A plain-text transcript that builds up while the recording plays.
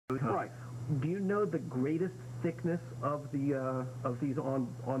Right. Do you know the greatest thickness of these on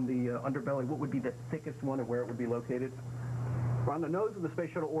the underbelly? What would be the thickest one and where it would be located? On the nose of the Space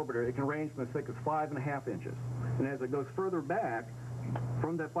Shuttle orbiter, it can range from as thick as 5.5 inches. And as it goes further back,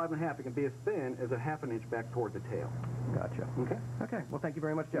 from that 5.5, it can be as thin as a ½ inch back toward the tail. Gotcha. Okay. Okay. Well, thank you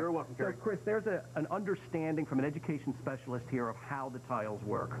very much, Jeff. You're welcome, Kerry. So, Chris, there's an understanding from an education specialist here of how the tiles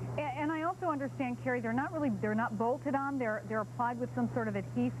work. And I also understand, Kerry, they're not bolted on. They're applied with some sort of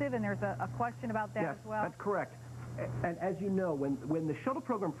adhesive, and there's a question about that yes, as well. That's correct. And as you know, when the shuttle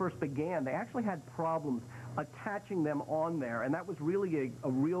program first began, they actually had problems attaching them on there, and that was really a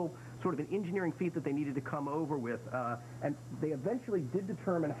real sort of an engineering feat that they needed to come over with. And they eventually did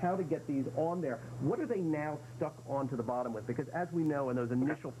determine how to get these on there. What are they now stuck onto the bottom with? Because as we know, in those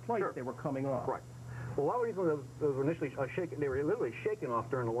initial flights, they were coming off. Right. Well, a lot of reasons those were initially shaken. They were literally shaken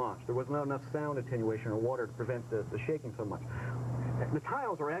off during the launch. There was not enough sound attenuation or water to prevent the shaking so much. The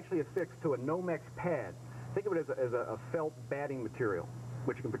tiles are actually affixed to a Nomex pad. Think of it as a felt batting material,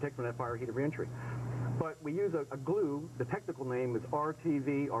 which can protect from that fire heat of reentry. But we use a glue. The technical name is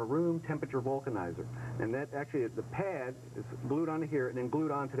RTV, or room temperature vulcanizer. And that actually, the pad is glued onto here and then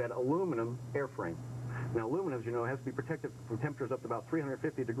glued onto that aluminum airframe. Now, aluminum, as you know, has to be protected from temperatures up to about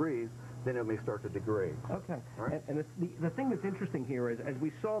 350 degrees, then it may start to degrade. Okay. Right? And the thing that's interesting here is, as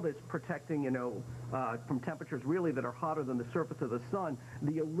we saw this protecting, from temperatures really that are hotter than the surface of the sun,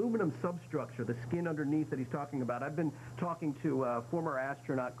 the aluminum substructure, the skin underneath that he's talking about. I've been talking to former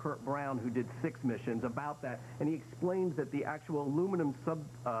astronaut Kurt Brown, who did 6 missions, about that, and he explains that the actual aluminum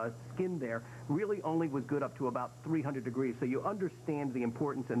skin there really only was good up to about 300 degrees. So you understand the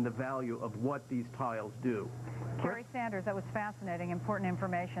importance and the value of what these tiles do. Kerry Sanders, that was fascinating, important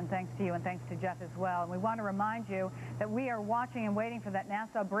information. Thanks to you and thanks to Jeff as well. And we want to remind you that we are watching and waiting for that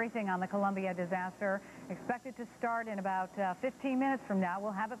NASA briefing on the Columbia disaster, expected to start in about 15 minutes from now.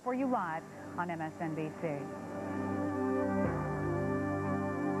 We'll have it for you live on MSNBC.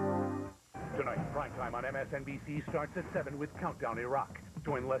 Tonight, primetime on MSNBC starts at 7 with Countdown Iraq.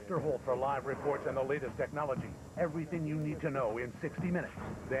 Join Lester Holt for live reports and the latest technology. Everything you need to know in 60 minutes.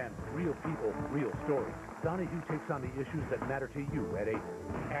 Then, real people, real stories. Donahue takes on the issues that matter to you at 8.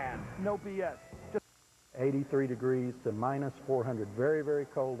 And no BS. Just 83 degrees to minus 400. Very, very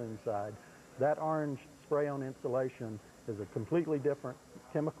cold inside. That orange spray-on insulation is a completely different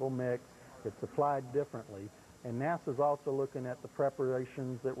chemical mix. It's applied differently. And NASA's also looking at the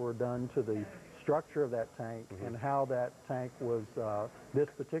preparations that were done to the structure of that tank and how that tank was, this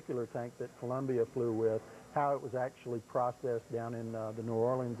particular tank that Columbia flew with, how it was actually processed down in the New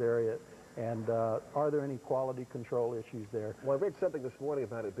Orleans area, and are there any quality control issues there? Well, I read something this morning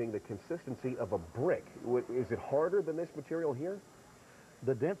about it being the consistency of a brick. Is it harder than this material here?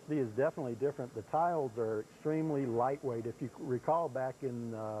 The density is definitely different. The tiles are extremely lightweight. If you recall back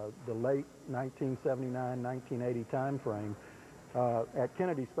in the late 1979, 1980 time frame, at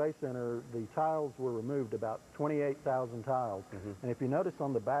Kennedy Space Center, the tiles were removed, about 28,000 tiles. And if you notice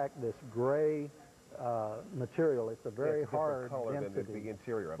on the back, this gray material, it's a very hard color density. Than the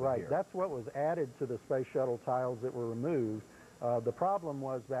interior of it right, here. that's what was added to the space shuttle tiles that were removed. The problem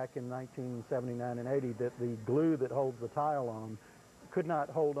was back in 1979 and 80 that the glue that holds the tile on could not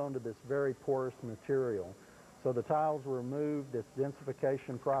hold on to this very porous material. So the tiles were removed, this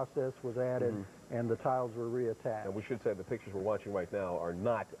densification process was added, and the tiles were reattached. And we should say the pictures we're watching right now are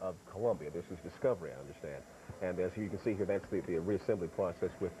not of Columbia. This is Discovery, I understand. And as you can see here, that's the reassembly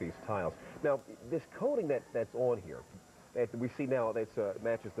process with these tiles. Now, this coating that's on here, that we see now, that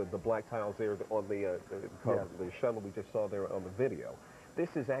matches the black tiles there on the shuttle we just saw there on the video.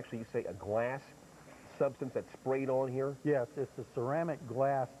 This is actually, you say, a glass substance that's sprayed on here? Yes, it's a ceramic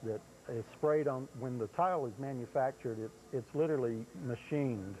glass that is sprayed on. When the tile is manufactured, it's literally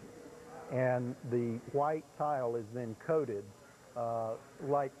machined, and the white tile is then coated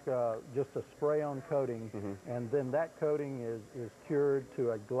like just a spray-on coating, and then that coating is cured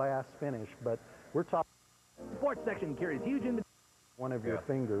to a glass finish. But we're talking. Sports section carries huge in the one of your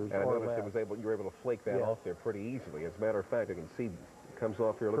fingers. And I or noticed you were able to flake that off there pretty easily. As a matter of fact, I can see it comes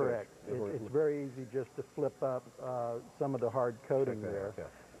off here. Correct. It's very easy just to flip up some of the hard coating there.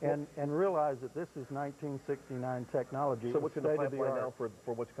 And realize that this is 1969 technology. So what's in the pipeline now for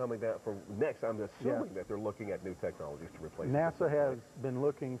what's coming down for next? I'm assuming that they're looking at new technologies to replace it. NASA has been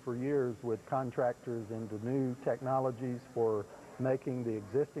looking for years with contractors into new technologies for making the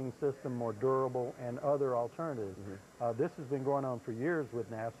existing system more durable and other alternatives. This has been going on for years with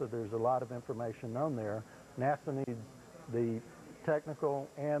NASA. There's a lot of information on there. NASA needs the technical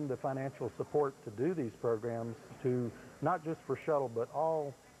and the financial support to do these programs, to not just for shuttle, but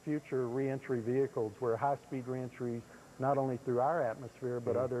all future reentry vehicles where high-speed reentries, not only through our atmosphere,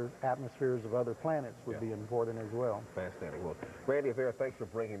 but other atmospheres of other planets would be important as well. Fascinating. Well, Randy Avera, thanks for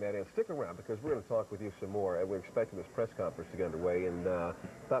bringing that in. Stick around because we're going to talk with you some more. And we're expecting this press conference to get underway in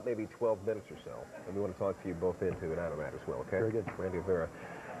about maybe 12 minutes or so. And we want to talk to you both into and out of that as well, okay? Very good. Randy Avera,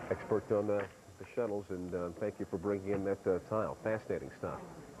 expert on the shuttles, and thank you for bringing in that tile. Fascinating stuff.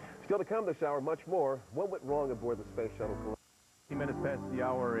 Still to come this hour, much more. What went wrong aboard the Space Shuttle? 15 minutes past the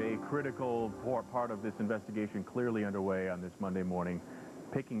hour, a critical part of this investigation clearly underway on this Monday morning,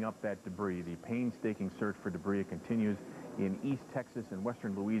 picking up that debris. The painstaking search for debris continues in East Texas and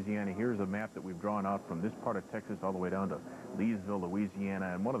western Louisiana. Here's a map that we've drawn out from this part of Texas all the way down to Leesville,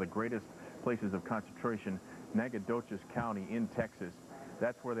 Louisiana, and one of the greatest places of concentration, Nacogdoches County in Texas.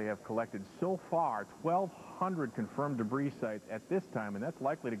 That's where they have collected so far 1,200 confirmed debris sites at this time, and that's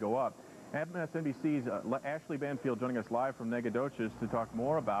likely to go up. MSNBC's Ashley Banfield joining us live from Nacogdoches to talk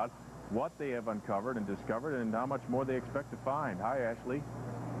more about what they have uncovered and discovered and how much more they expect to find. Hi, Ashley.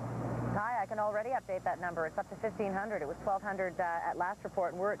 Hi, I can already update that number. It's up to 1,500. It was 1,200 at last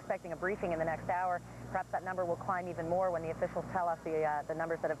report, and we're expecting a briefing in the next hour. Perhaps that number will climb even more when the officials tell us the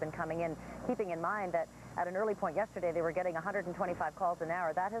numbers that have been coming in, keeping in mind that at an early point yesterday they were getting 125 calls an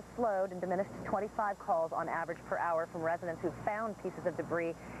hour. That has slowed and diminished to 25 calls on average per hour from residents who found pieces of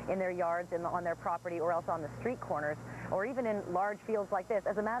debris in their yards, on their property, or else on the street corners, or even in large fields like this.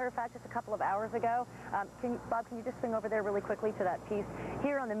 As a matter of fact, just a couple of hours ago, Bob, can you just swing over there really quickly to that piece?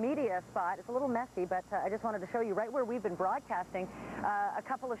 Here on the media spot, it's a little messy, but I just wanted to show you right where we've been broadcasting. A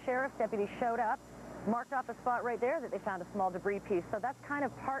couple of sheriff's deputies showed up, marked off a spot right there that they found a small debris piece. So that's kind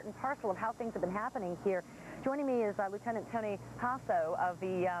of part and parcel of how things have been happening here. Joining me is Lieutenant Tony Hasso of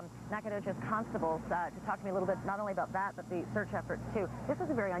the Nacogdoches Constables to talk to me a little bit not only about that, but the search efforts too. This is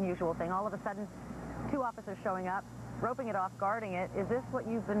a very unusual thing. All of a sudden, 2 officers showing up, roping it off, guarding it. Is this what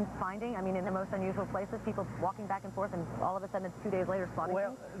you've been finding? I mean, in the most unusual places, people walking back and forth, and all of a sudden it's 2 days later spotting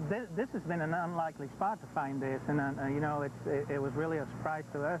things? This has been an unlikely spot to find this, and you know, it was really a surprise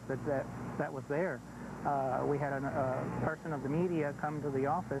to us that was there. We had a person of the media come to the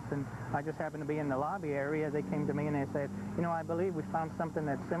office, and I just happened to be in the lobby area. They came to me and they said, you know, I believe we found something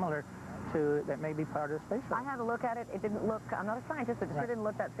that's similar to, that may be part of the space shuttle. I had a look at it. It didn't look, I'm not a scientist, but it sure didn't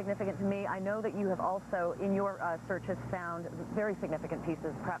look that significant to me. I know that you have also, in your searches, found very significant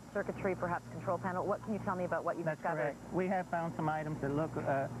pieces, perhaps circuitry, perhaps control panel. What can you tell me about what you've discovered? That's correct. We have found some items that look,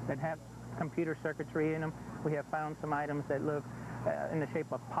 that have computer circuitry in them. We have found some items that look in the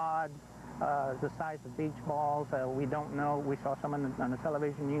shape of pods, the size of beach balls. We don't know. We saw some on the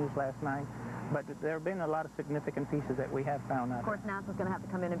television news last night. But there have been a lot of significant pieces that we have found out. Of course, NASA's going to have to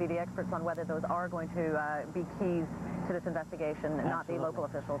come in and be the experts on whether those are going to be keys to this investigation, and not the local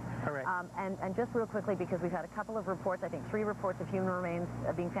officials. Correct. And just real quickly, because we've had a couple of reports, I think 3 reports of human remains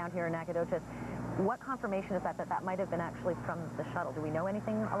being found here in Nacogdoches. What confirmation is that might have been actually from the shuttle? Do we know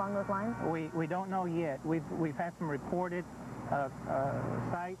anything along those lines? We don't know yet. We've had some reported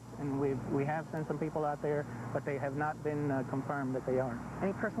sites, and we have sent some people out there, but they have not been confirmed that they are.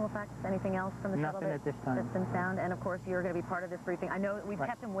 Any personal effects? Anything else from the shuttle at this time that's been found? And of course, you're going to be part of this briefing. I know we've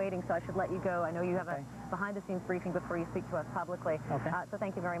kept him waiting, so I should let you go. I know you have a behind-the-scenes briefing before you speak to us publicly. Okay. So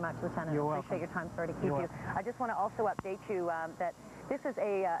thank you very much, Lieutenant. You're welcome. Appreciate your time. Sorry to keep You're you. I just want to also update you that this is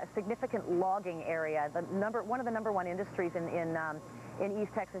a significant logging area. One of the number 1 industries in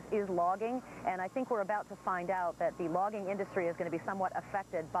East Texas is logging, and I think we're about to find out that the logging industry is going to be somewhat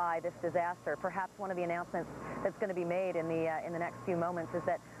affected by this disaster. Perhaps one of the announcements that's going to be made in the next few moments is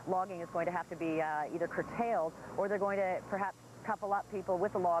that logging is going to have to be either curtailed, or they're going to perhaps couple up people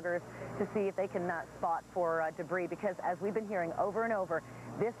with the loggers to see if they can spot for debris, because as we've been hearing over and over,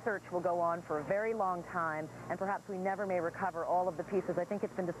 this search will go on for a very long time, and perhaps we never may recover all of the pieces. I think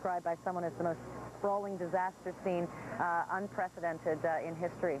it's been described by someone as the most sprawling disaster scene, unprecedented in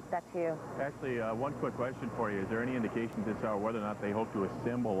history. Back to you. Actually, one quick question for you. Is there any indication this hour whether or not they hope to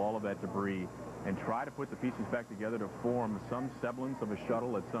assemble all of that debris and try to put the pieces back together to form some semblance of a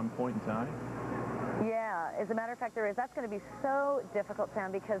shuttle at some point in time? Yeah, as a matter of fact, there is. That's going to be so difficult,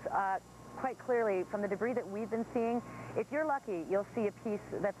 Sam, because quite clearly, from the debris that we've been seeing, if you're lucky, you'll see a piece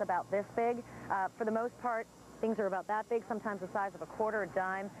that's about this big. For the most part, things are about that big, sometimes the size of a quarter, a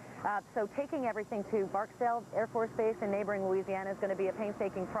dime. So taking everything to Barksdale Air Force Base in neighboring Louisiana is going to be a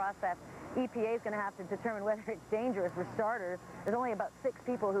painstaking process. EPA is going to have to determine whether it's dangerous. For starters, there's only about 6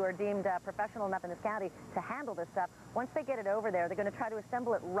 people who are deemed professional enough in this county to handle this stuff. Once they get it over there, they're going to try to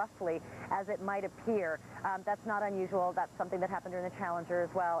assemble it roughly as it might appear. That's not unusual. That's something that happened during the Challenger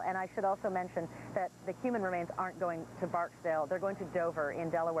as well. And I should also mention that the human remains aren't going to Barksdale. They're going to Dover in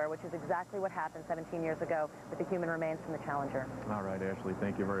Delaware, which is exactly what happened 17 years ago with the human remains from the Challenger. All right, Ashley,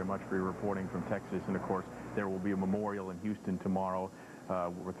 thank you very much for your reporting from Texas. And of course, there will be a memorial in Houston tomorrow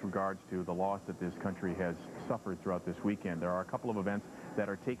with regards to the loss that this country has suffered throughout this weekend. There are a couple of events that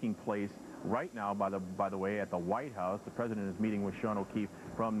are taking place right now, by the way, at the White House. The president is meeting with Sean O'Keefe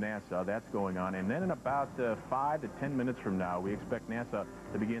from NASA. That's going on. And then in about 5 to 10 minutes from now, we expect NASA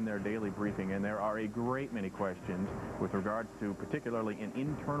to begin their daily briefing. And there are a great many questions with regards to particularly an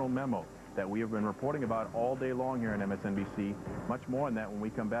internal memo that we have been reporting about all day long here on MSNBC. Much more on that when we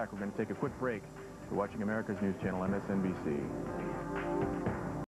come back. We're going to take a quick break. You're watching America's News Channel, MSNBC.